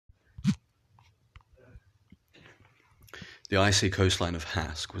The icy coastline of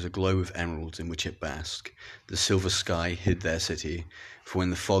Hask was a globe of emeralds in which it basked. The silver sky hid their city, for when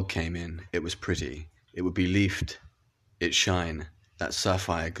the fog came in, it was pretty. It would be leafed, it shine, that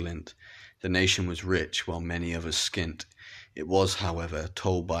sapphire glint. The nation was rich, while many others skint. It was, however,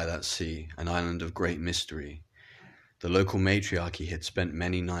 told by that sea, an island of great mystery. The local matriarchy had spent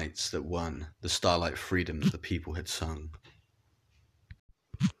many nights that won the starlight freedoms the people had sung.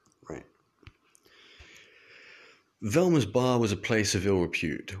 Right. Velma's bar was a place of ill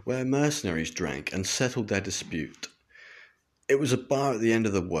repute, where mercenaries drank and settled their dispute. It was a bar at the end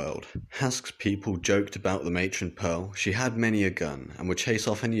of the world. Hask's people joked about the matron Pearl. She had many a gun, and would chase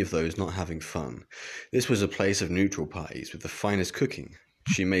off any of those not having fun. This was a place of neutral parties, with the finest cooking.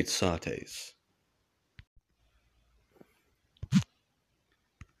 She made sartés.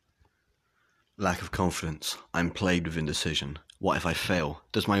 Lack of confidence. I'm plagued with indecision. What if I fail?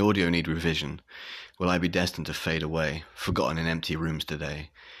 Does my audio need revision? Will I be destined to fade away, forgotten in empty rooms today?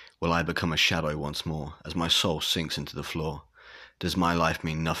 Will I become a shadow once more, as my soul sinks into the floor? Does my life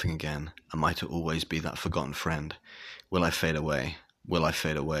mean nothing again? Am I to always be that forgotten friend? Will I fade away? Will I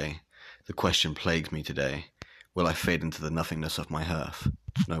fade away? The question plagues me today. Will I fade into the nothingness of my hearth?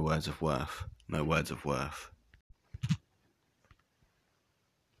 No words of worth, no words of worth.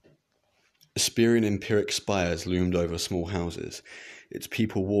 Asperian empiric spires loomed over small houses. Its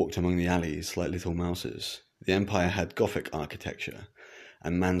people walked among the alleys like little mouses. The empire had Gothic architecture,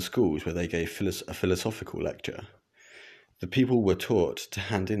 and manned schools where they gave a philosophical lecture. The people were taught to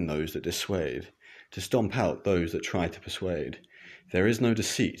hand in those that dissuade, to stomp out those that try to persuade. There is no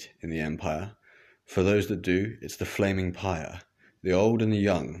deceit in the empire. For those that do, it's the flaming pyre. The old and the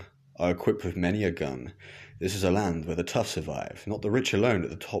young are equipped with many a gun. This is a land where the tough survive, not the rich alone at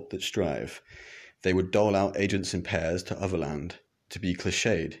the top that strive. They would dole out agents in pairs to other land, to be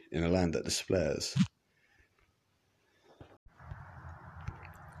cliched in a land that despairs.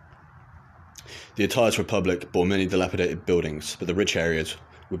 The Attila's Republic bore many dilapidated buildings, but the rich areas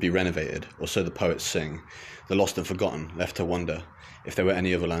would be renovated, or so the poets sing. The lost and forgotten left to wonder if there were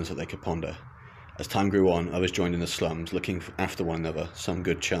any other lands that they could ponder. As time grew on, others joined in the slums, looking after one another, some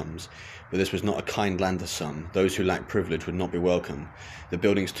good chums. But this was not a kind land to some. Those who lacked privilege would not be welcome. The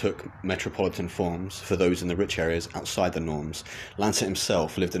buildings took metropolitan forms for those in the rich areas outside the norms. Lancet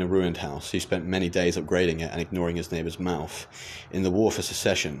himself lived in a ruined house. He spent many days upgrading it and ignoring his neighbour's mouth. In the war for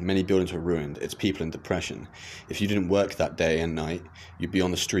secession, many buildings were ruined, its people in depression. If you didn't work that day and night, you'd be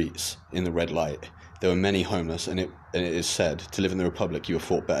on the streets, in the red light. There were many homeless, and it is said, to live in the Republic you were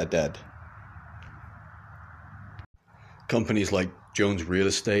thought better dead. Companies like Jones Real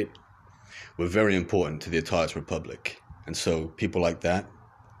Estate were very important to the Attila's Republic, and so people like that,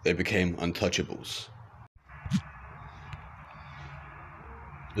 they became untouchables.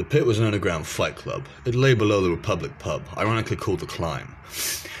 The Pit was an underground fight club. It lay below the Republic pub, ironically called the Climb.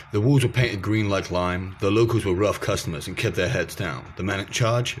 The walls were painted green like lime. The locals were rough customers and kept their heads down. The man in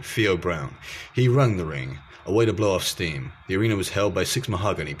charge, Theo Brown. He rung the ring, a way to blow off steam. The arena was held by 6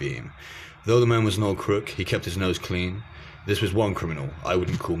 mahogany beam. Though the man was an old crook, he kept his nose clean. This was one criminal I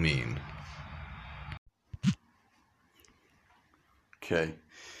wouldn't call mean. Okay,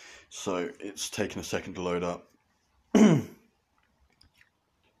 so it's taken a second to load up.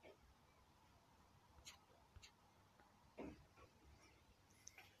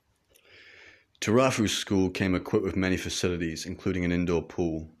 Tarafu's school came equipped with many facilities, including an indoor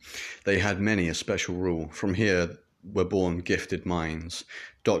pool. They had many a special rule. From here were born gifted minds,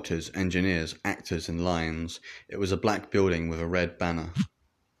 doctors, engineers, actors and lions. It was a black building with a red banner.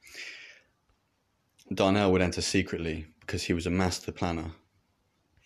 Darnell would enter secretly because he was a master planner.